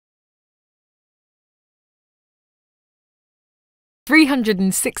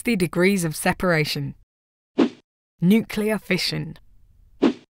360 degrees of separation. Nuclear fission.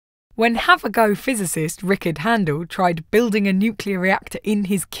 When have-a-go physicist Richard Handel tried building a nuclear reactor in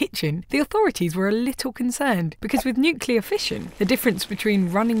his kitchen, the authorities were a little concerned, because with nuclear fission, the difference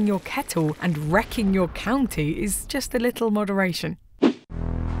between running your kettle and wrecking your county is just a little moderation.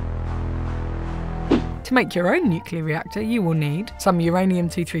 To make your own nuclear reactor, you will need some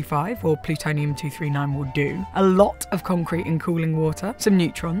uranium-235 or plutonium-239 will do, a lot of concrete and cooling water, some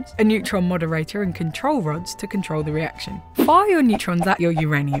neutrons, a neutron moderator and control rods to control the reaction. Fire your neutrons at your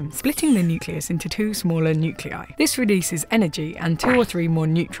uranium, splitting the nucleus into 2 smaller nuclei. This releases energy and 2 or 3 more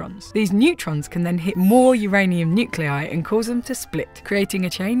neutrons. These neutrons can then hit more uranium nuclei and cause them to split, creating a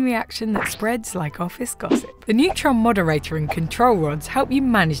chain reaction that spreads like office gossip. The neutron moderator and control rods help you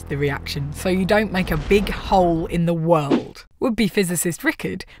manage the reaction so you don't make a big hole in the world. Would-be physicist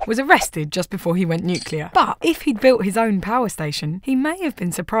Richard was arrested just before he went nuclear, but if he'd built his own power station, he may have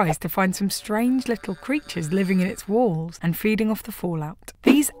been surprised to find some strange little creatures living in its walls and feeding off the fallout.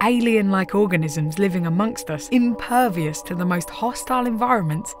 These alien-like organisms living amongst us, impervious to the most hostile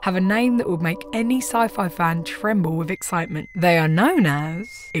environments, have a name that would make any sci-fi fan tremble with excitement. They are known as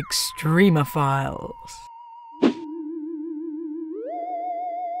Extremophiles.